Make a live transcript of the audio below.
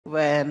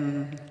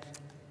when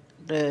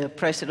the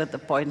president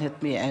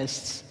appointed me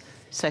as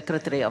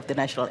secretary of the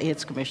National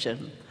AIDS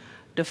Commission,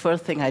 the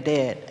first thing I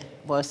did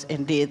was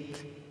indeed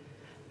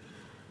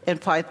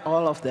invite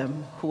all of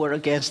them who were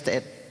against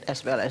it,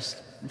 as well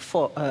as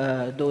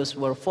those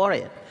who were for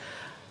it.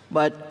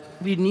 But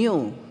we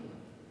knew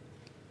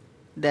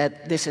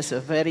that this is a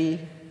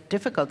very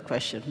difficult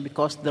question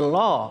because the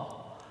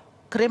law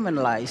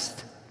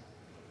criminalized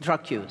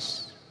drug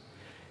use.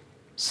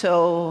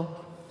 So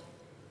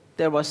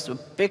there was a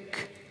big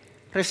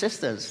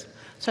resistance.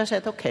 So I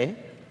said, okay,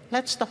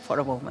 let's stop for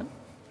a moment.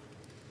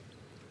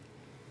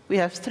 We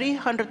have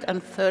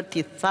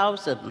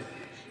 330,000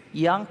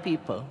 young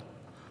people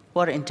who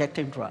are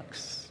injecting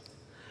drugs.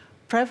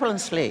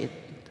 Prevalence rate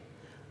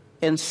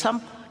in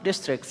some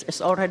districts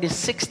is already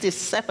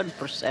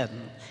 67%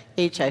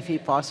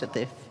 HIV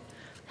positive,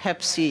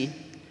 Hep C,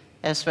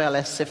 as well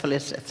as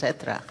syphilis,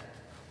 etc.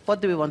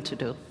 What do we want to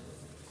do?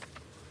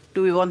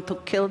 Do we want to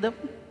kill them?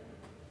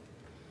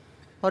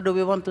 Or do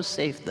we want to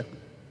save them?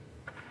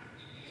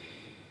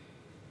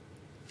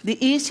 The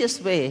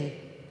easiest way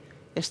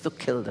is to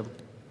kill them.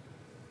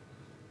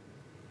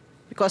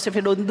 Because if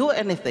we don't do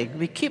anything,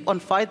 we keep on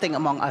fighting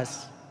among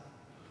us,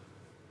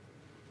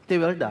 they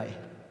will die.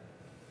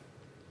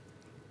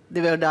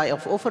 They will die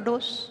of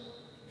overdose.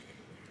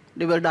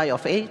 They will die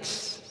of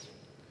AIDS.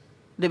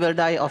 They will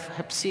die of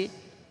Hep C.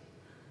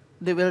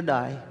 They will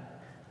die.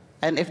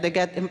 And if they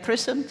get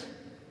imprisoned,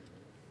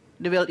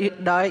 they will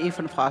die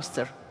even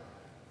faster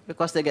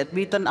because they get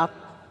beaten up,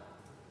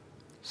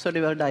 so they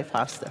will die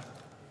faster.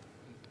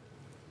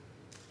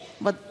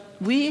 But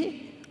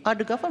we are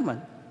the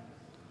government.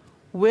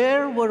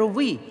 Where were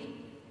we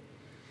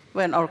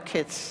when our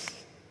kids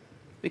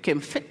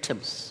became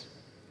victims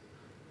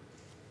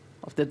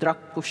of the drug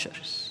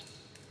pushers?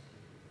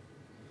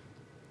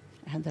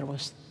 And there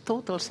was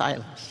total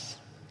silence.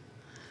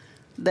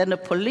 Then a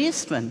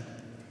policeman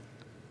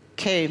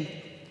came,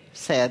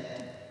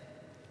 said,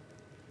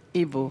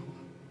 Ibu,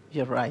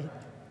 you're right.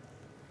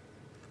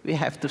 We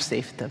have to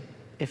save them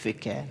if we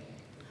can.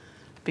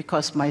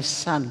 Because my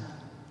son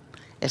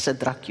is a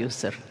drug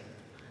user,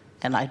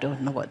 and I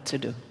don't know what to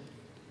do.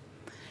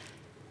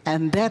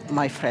 And that,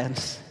 my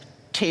friends,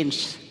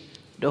 changed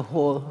the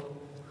whole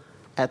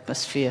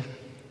atmosphere,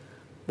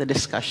 the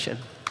discussion.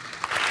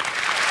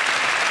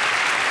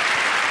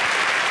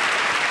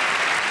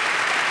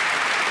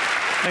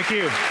 Thank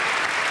you.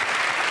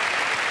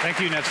 Thank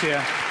you,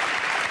 Netsia.